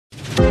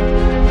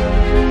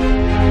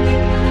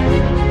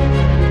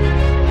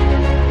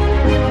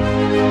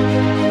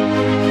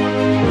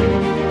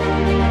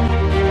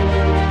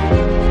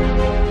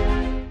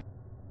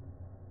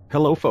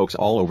folks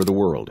all over the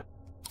world.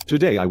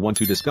 Today I want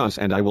to discuss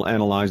and I will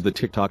analyze the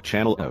TikTok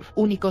channel of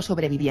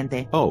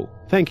unicosobreviviente. Oh,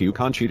 thank you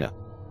Conchita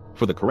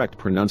for the correct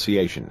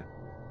pronunciation.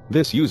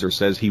 This user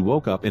says he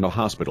woke up in a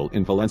hospital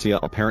in Valencia,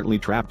 apparently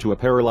trapped to a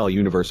parallel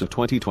universe of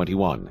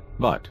 2021,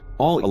 but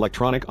all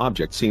electronic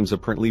objects seems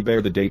apparently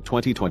bear the date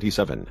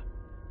 2027.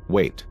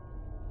 Wait.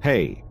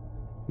 Hey.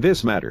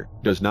 This matter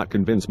does not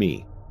convince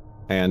me.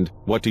 And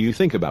what do you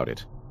think about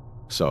it?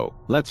 So,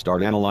 let's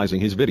start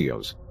analyzing his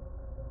videos.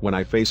 When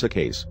I face a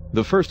case,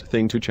 the first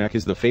thing to check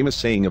is the famous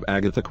saying of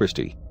Agatha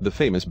Christie, the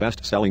famous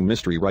best-selling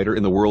mystery writer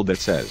in the world, that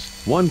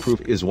says, one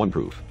proof is one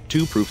proof,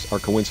 two proofs are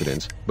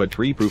coincidence, but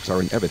three proofs are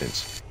an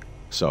evidence.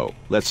 So,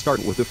 let's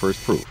start with the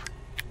first proof.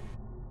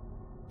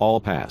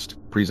 All past,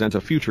 present,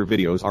 and future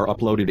videos are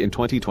uploaded in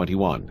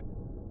 2021.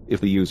 If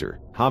the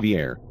user,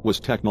 Javier, was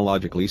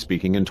technologically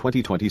speaking in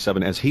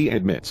 2027 as he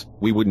admits,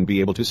 we wouldn't be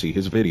able to see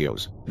his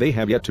videos. They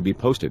have yet to be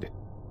posted.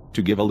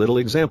 To give a little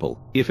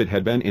example, if it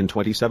had been in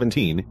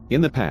 2017,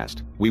 in the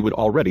past, we would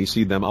already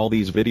see them, all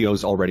these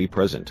videos already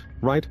present,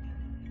 right?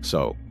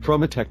 So,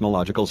 from a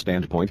technological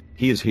standpoint,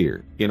 he is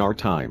here, in our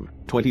time,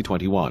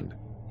 2021.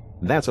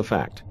 That's a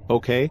fact,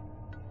 okay?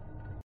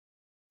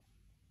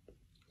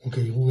 Ok,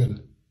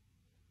 Google,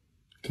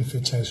 ¿qué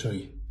fecha es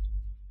hoy?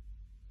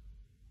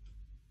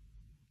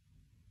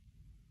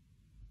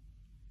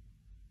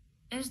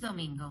 Es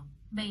domingo,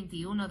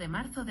 21 de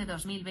marzo de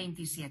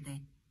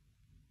 2027.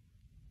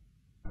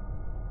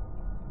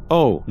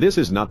 Oh, this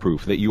is not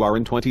proof that you are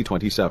in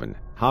 2027,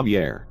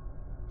 Javier.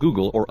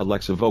 Google or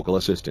Alexa vocal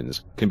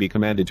assistants can be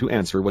commanded to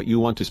answer what you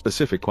want to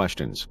specific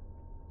questions.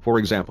 For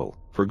example,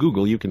 for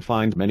Google you can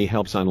find many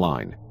helps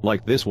online,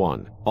 like this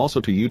one, also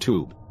to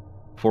YouTube.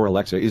 For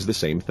Alexa is the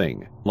same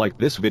thing, like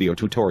this video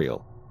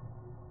tutorial.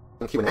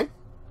 Q&A,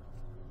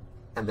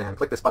 and then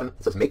click this button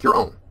that says make your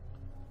own.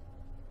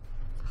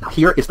 Now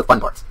here is the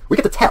fun part. We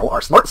get to tell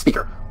our smart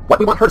speaker what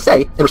we want her to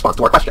say in response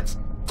to our questions.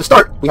 To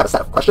start, we have a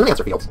set of question and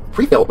answer fields,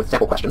 pre-filled with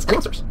sample questions and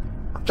answers.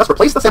 Just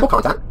replace the sample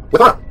content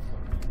with our own.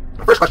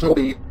 The first question will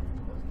be,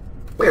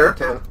 where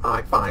can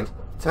I find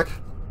tech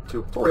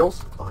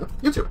tutorials on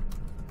YouTube?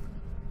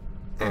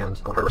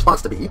 And I want her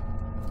response to be,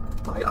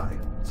 might I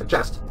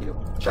suggest you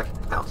check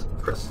out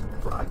Chris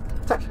Fry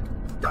Tech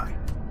Guy.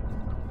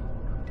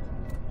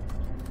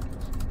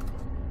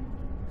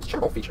 This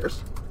channel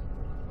features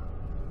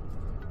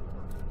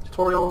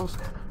tutorials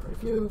and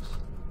reviews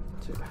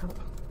to help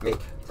make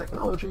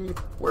technology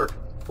work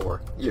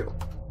for you.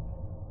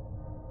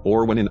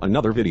 Or when in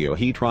another video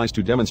he tries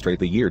to demonstrate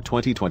the year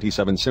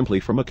 2027 simply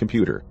from a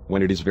computer,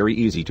 when it is very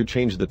easy to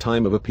change the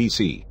time of a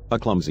PC, a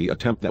clumsy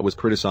attempt that was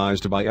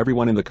criticized by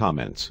everyone in the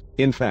comments.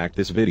 In fact,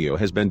 this video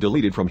has been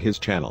deleted from his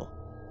channel.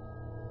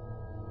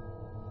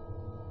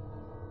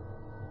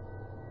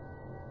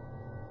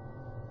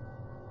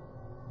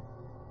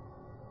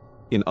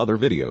 In other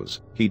videos,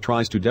 he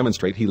tries to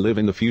demonstrate he live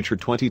in the future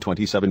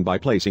 2027 by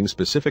placing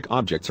specific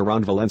objects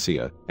around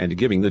Valencia, and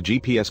giving the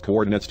GPS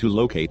coordinates to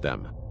locate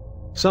them.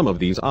 Some of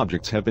these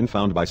objects have been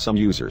found by some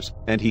users,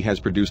 and he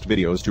has produced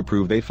videos to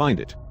prove they find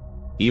it.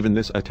 Even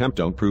this attempt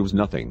don't proves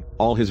nothing.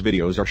 All his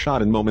videos are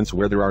shot in moments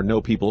where there are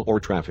no people or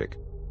traffic.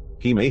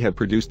 He may have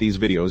produced these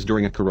videos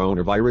during a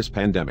coronavirus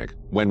pandemic,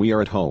 when we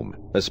are at home,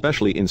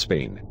 especially in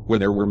Spain, where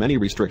there were many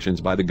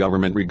restrictions by the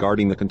government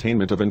regarding the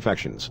containment of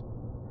infections.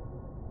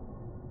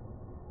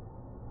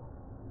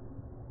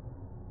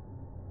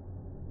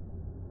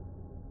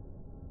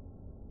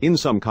 In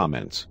some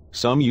comments,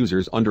 some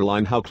users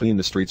underline how clean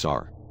the streets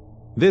are.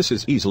 This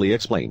is easily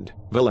explained.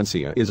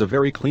 Valencia is a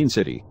very clean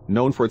city,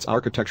 known for its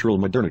architectural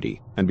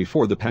modernity, and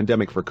before the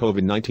pandemic for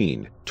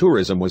COVID-19,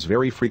 tourism was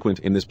very frequent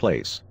in this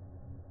place.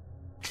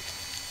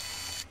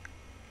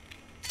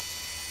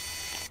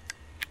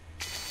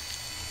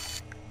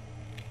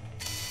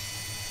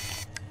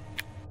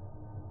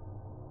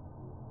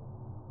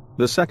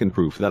 The second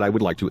proof that I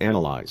would like to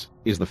analyze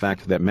is the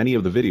fact that many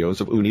of the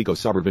videos of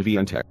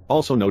unicosobreviviente,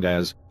 also known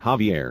as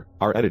Javier,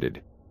 are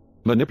edited,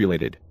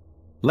 manipulated.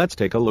 Let's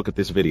take a look at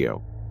this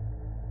video.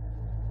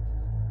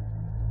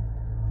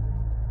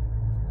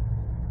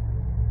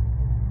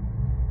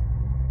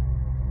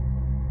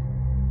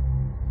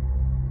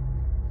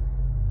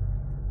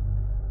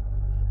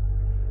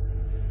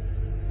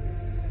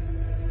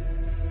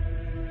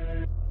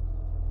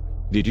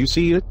 Did you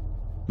see it?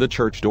 The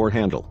church door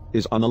handle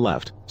is on the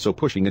left, so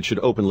pushing it should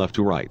open left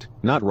to right,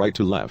 not right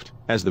to left,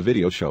 as the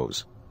video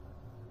shows.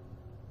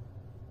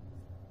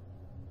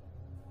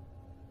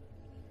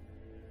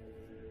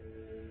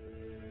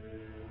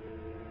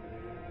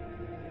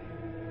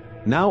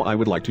 Now I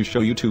would like to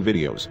show you two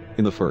videos.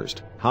 In the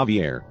first,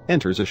 Javier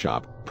enters a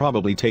shop,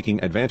 probably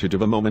taking advantage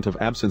of a moment of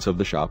absence of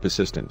the shop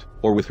assistant,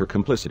 or with her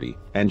complicity,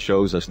 and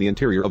shows us the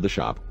interior of the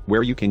shop,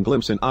 where you can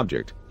glimpse an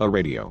object, a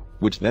radio,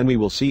 which then we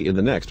will see in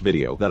the next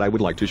video that I would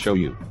like to show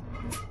you.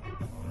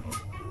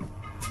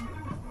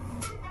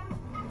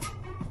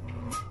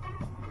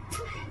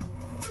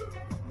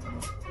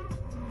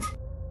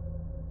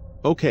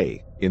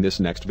 Okay, in this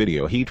next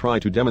video he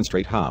tried to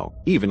demonstrate how,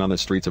 even on the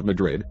streets of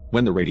Madrid,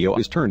 when the radio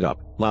is turned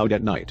up, loud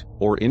at night,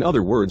 or in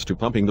other words to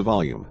pumping the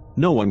volume,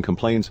 no one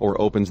complains or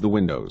opens the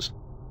windows.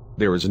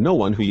 There is no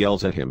one who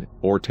yells at him,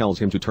 or tells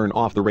him to turn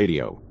off the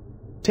radio.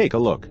 Take a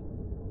look.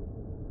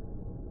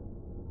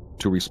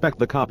 To respect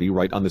the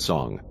copyright on the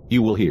song,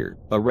 you will hear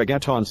a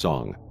reggaeton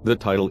song. The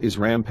title is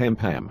Ram Pam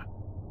Pam.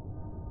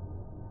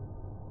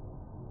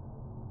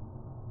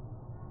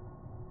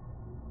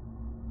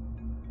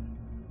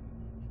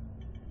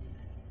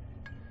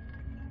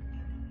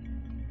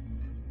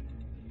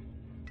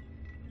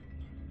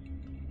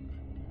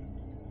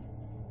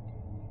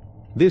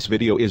 This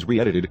video is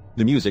re-edited.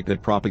 The music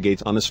that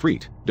propagates on the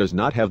street does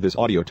not have this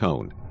audio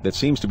tone that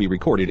seems to be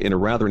recorded in a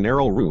rather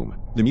narrow room.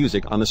 The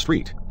music on the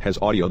street has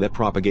audio that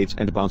propagates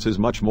and bounces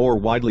much more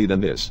widely than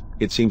this.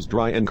 It seems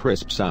dry and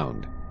crisp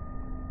sound.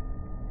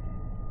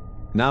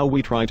 Now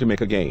we try to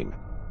make a game.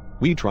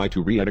 We try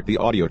to re-edit the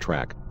audio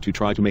track to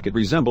try to make it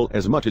resemble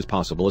as much as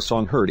possible a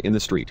song heard in the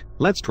street.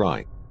 Let's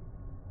try.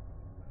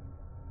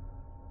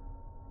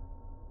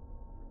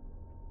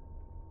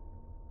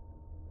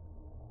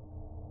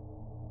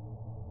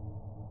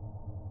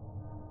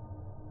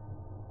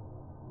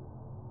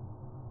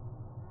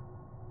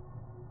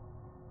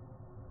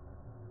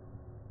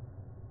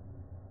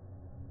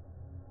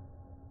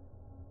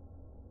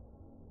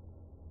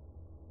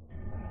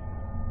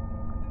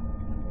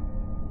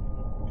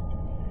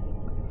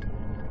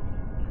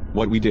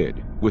 What we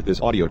did with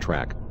this audio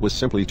track was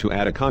simply to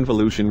add a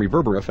convolution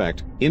reverber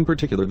effect, in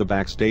particular the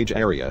backstage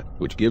area,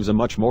 which gives a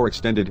much more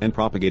extended and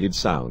propagated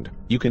sound.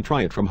 You can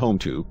try it from home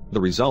too.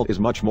 The result is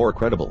much more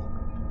credible.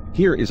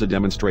 Here is a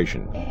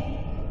demonstration.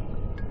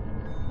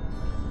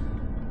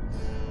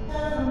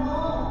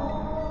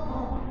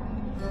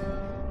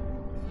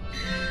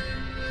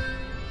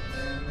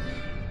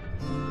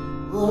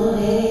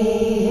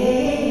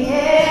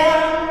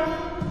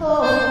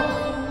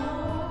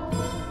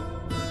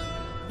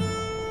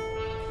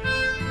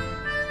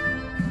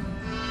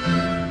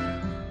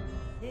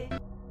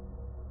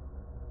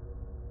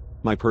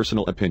 My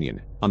personal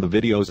opinion on the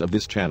videos of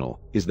this channel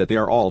is that they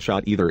are all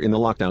shot either in the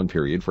lockdown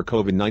period for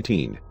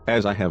COVID-19,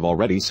 as I have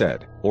already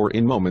said, or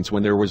in moments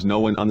when there was no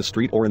one on the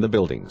street or in the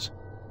buildings.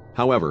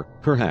 However,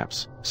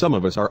 perhaps some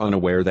of us are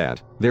unaware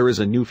that there is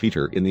a new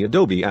feature in the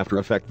Adobe After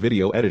Effects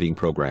video editing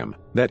program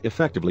that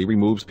effectively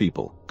removes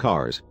people,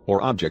 cars,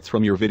 or objects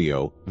from your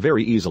video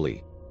very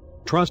easily.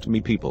 Trust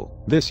me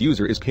people, this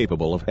user is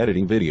capable of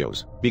editing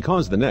videos,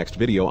 because the next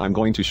video I'm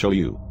going to show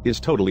you is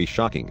totally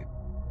shocking.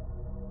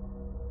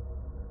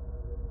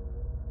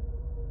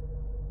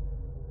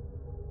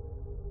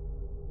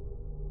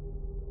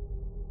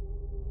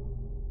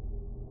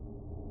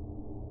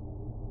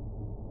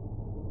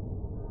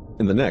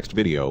 In the next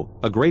video,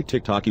 a great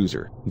TikTok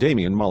user,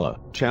 Damian Mulla,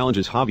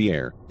 challenges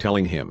Javier,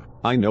 telling him,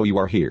 "I know you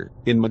are here,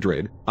 in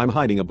Madrid. I'm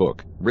hiding a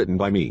book, written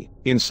by me,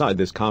 inside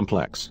this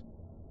complex.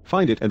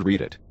 Find it and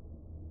read it."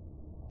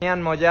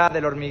 Damian Moya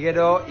del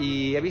Hormiguero,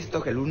 y he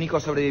visto que el único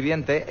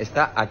sobreviviente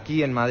está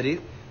aquí en Madrid,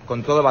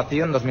 con todo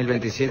vacío en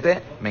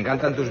 2027. Me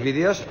encantan tus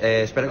vídeos,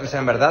 espero que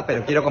sean verdad,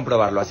 pero quiero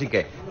comprobarlo. Así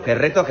que te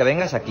reto que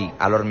vengas aquí,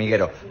 al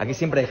Hormiguero. Aquí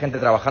siempre hay gente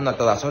trabajando a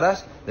todas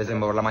horas, desde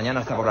por la mañana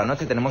hasta por la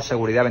noche. Tenemos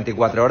seguridad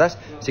 24 horas,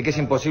 así que es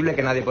imposible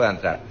que nadie pueda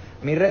entrar.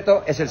 Mi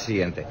reto es el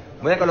siguiente.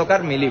 Voy a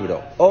colocar mi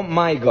libro, Oh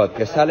My God,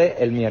 que sale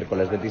el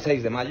miércoles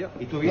 26 de mayo.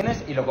 Y tú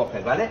vienes y lo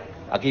coges, ¿vale?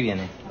 Aquí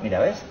viene. Mira,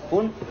 ¿ves?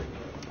 ¡Pum!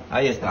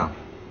 Ahí está.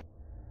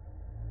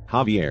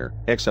 Javier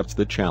accepts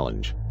the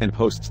challenge and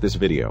posts this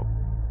video.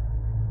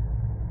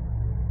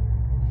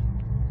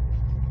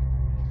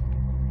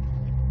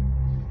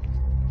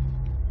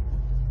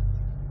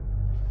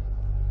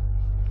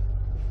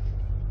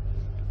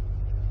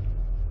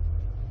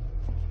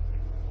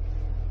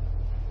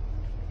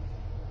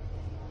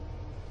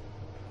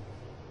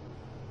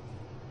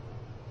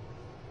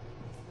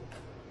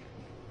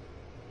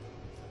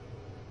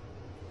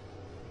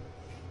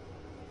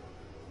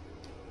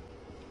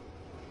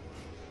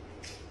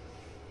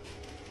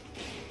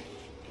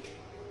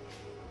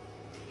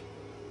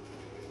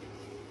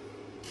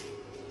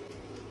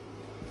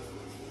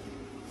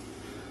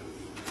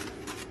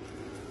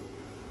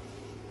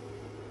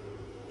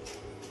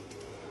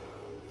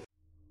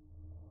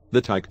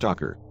 The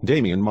TikToker,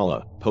 Damian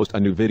Mulla, posts a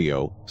new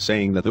video,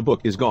 saying that the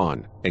book is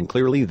gone, and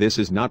clearly this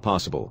is not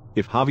possible,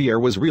 if Javier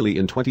was really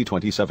in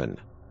 2027.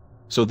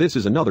 So this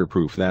is another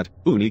proof that,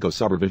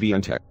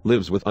 unicosobreviviente,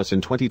 lives with us in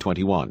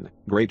 2021.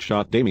 Great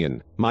shot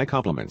Damian, my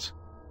compliments.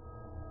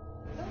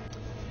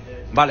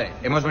 Vale,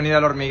 hemos venido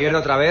al Hormiguero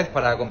otra vez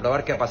para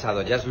comprobar qué ha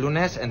pasado. Ya es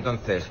lunes,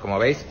 entonces, como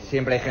veis,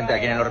 siempre hay gente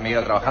aquí en el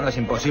Hormiguero trabajando. Es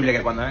imposible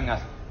que cuando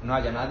vengas no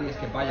haya nadie, es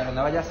que vayas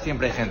donde vayas,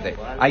 siempre hay gente.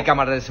 Hay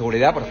cámaras de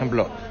seguridad, por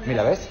ejemplo,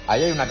 mira, ¿ves?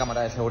 Ahí hay una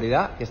cámara de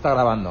seguridad que está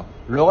grabando.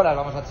 Luego las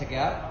vamos a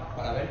chequear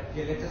para ver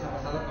qué leches ha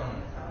pasado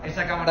con...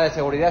 Esa cámara de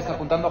seguridad está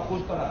apuntando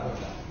justo a la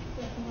puerta.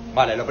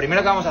 Vale, lo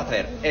primero que vamos a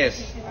hacer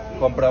es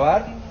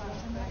comprobar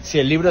si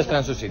el libro está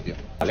en su sitio.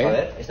 ¿Vale? A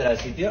ver, ¿este era el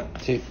sitio?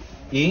 Sí.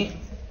 Y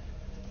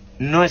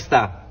no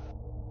está.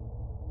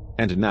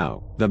 And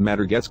now, the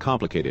matter gets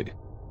complicated.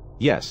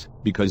 Yes,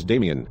 because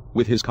Damien,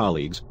 with his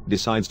colleagues,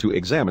 decides to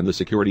examine the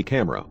security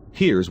camera.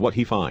 Here's what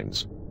he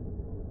finds.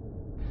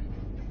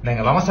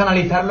 Venga, vamos a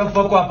analizarlo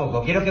poco a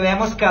poco. Quiero que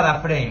veamos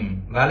cada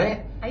frame,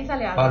 ¿vale? Ahí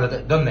sale algo. Pablo,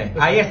 ¿dónde?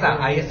 Ahí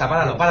está,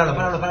 páralo.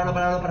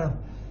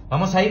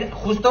 Vamos a ir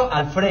justo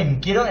al frame.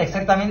 Quiero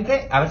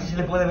exactamente, a ver si se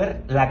le puede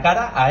ver la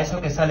cara a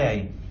eso que sale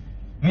ahí.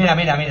 Mira.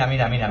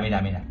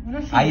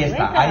 Ahí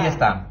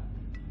está.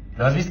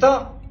 ¿Lo has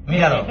visto?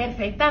 Míralo.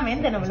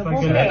 Perfectamente, no me lo puedo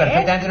Se ve creer.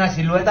 perfectamente una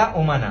silueta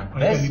humana. Hay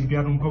que ¿Ves?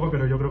 limpiarlo un poco,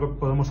 pero yo creo que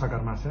podemos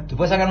sacar más, ¿eh? ¿Tú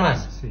puedes sacar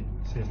más? Sí,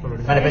 esto lo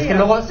Vale, pero es que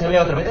luego se ve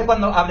otro. Vete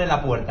cuando abre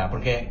la puerta,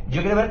 porque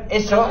yo quiero ver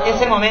eso,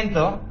 ese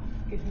momento.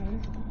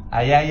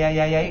 Ahí.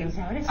 Ahí,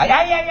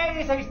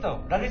 se ha visto.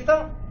 ¿Lo has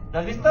visto?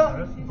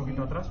 Un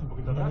poquito atrás.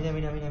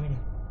 Mira.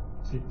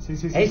 Sí.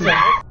 Eso.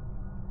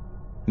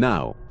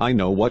 Now, I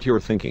know what you're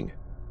thinking.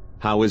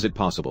 How is it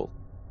possible?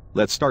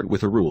 Let's start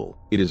with a rule.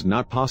 It is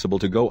not possible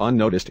to go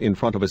unnoticed in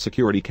front of a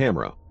security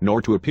camera, nor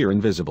to appear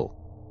invisible.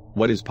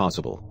 What is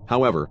possible,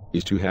 however,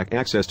 is to hack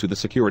access to the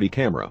security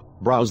camera,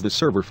 browse the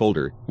server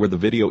folder, where the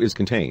video is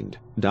contained,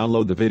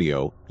 download the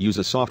video, use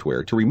a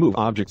software to remove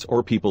objects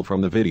or people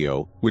from the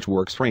video, which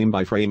works frame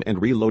by frame,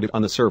 and reload it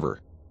on the server.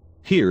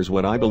 Here's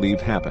what I believe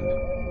happened.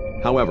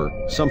 However,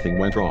 something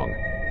went wrong.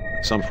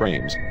 Some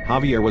frames,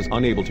 Javier was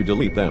unable to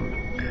delete them.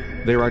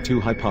 There are two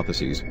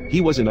hypotheses: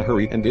 he was in a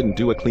hurry and didn't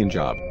do a clean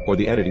job, or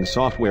the editing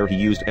software he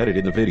used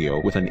edited the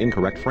video with an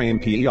incorrect frame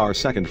per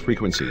second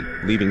frequency,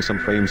 leaving some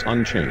frames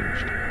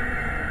unchanged.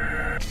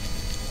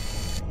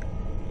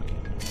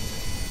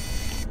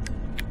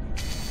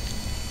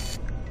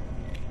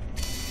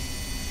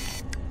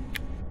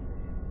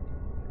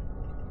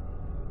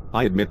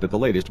 I admit that the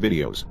latest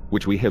videos,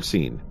 which we have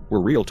seen,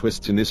 were real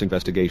twists in this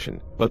investigation,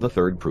 but the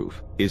third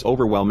proof is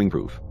overwhelming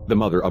proof, the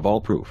mother of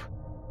all proof.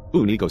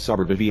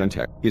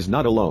 Unicosobreviviente is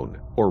not alone,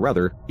 or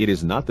rather, it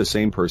is not the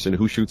same person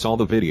who shoots all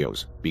the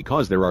videos,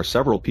 because there are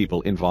several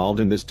people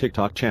involved in this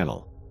TikTok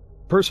channel.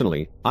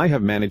 Personally, I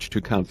have managed to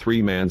count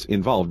 3 mans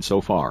involved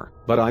so far,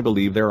 but I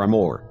believe there are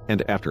more,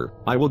 and after,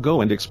 I will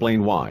go and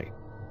explain why.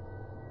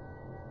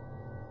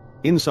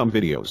 In some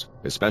videos,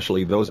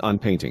 especially those on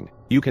painting,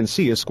 you can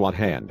see a squat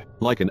hand,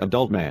 like an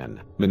adult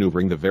man,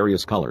 maneuvering the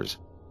various colors.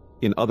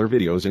 In other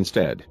videos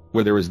instead,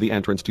 where there is the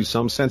entrance to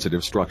some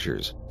sensitive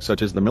structures,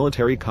 such as the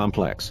military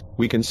complex,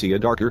 we can see a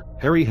darker,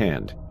 hairy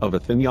hand, of a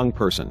thin young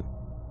person.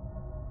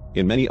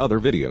 In many other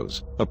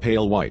videos, a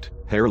pale white,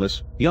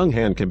 hairless, young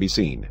hand can be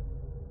seen.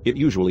 It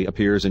usually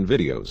appears in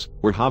videos,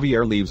 where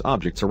Javier leaves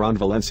objects around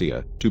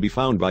Valencia, to be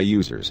found by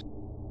users.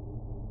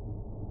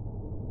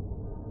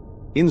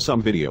 In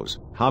some videos,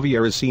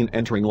 Javier is seen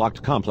entering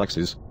locked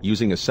complexes,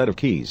 using a set of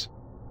keys.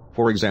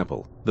 For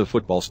example, the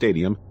football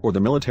stadium, or the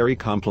military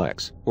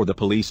complex, or the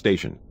police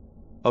station.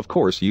 Of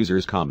course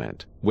users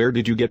comment, "Where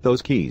did you get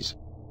those keys?"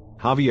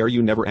 Javier,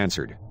 you never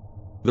answered.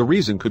 The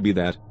reason could be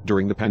that,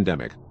 during the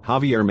pandemic,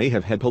 Javier may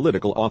have had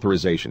political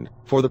authorization,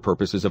 for the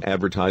purposes of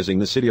advertising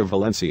the city of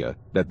Valencia,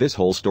 that this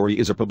whole story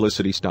is a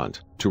publicity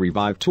stunt, to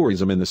revive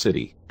tourism in the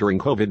city, during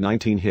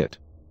COVID-19 hit.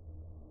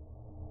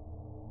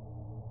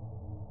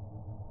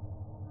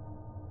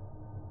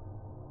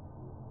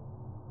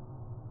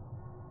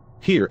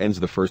 Here ends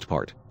the first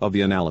part of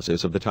the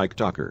analysis of the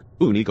TikToker,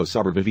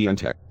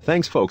 unicosobreviviente.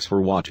 Thanks folks for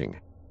watching.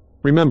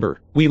 Remember,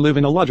 we live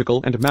in a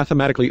logical and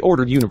mathematically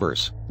ordered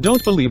universe.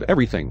 Don't believe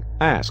everything,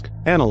 ask,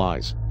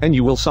 analyze, and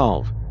you will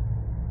solve.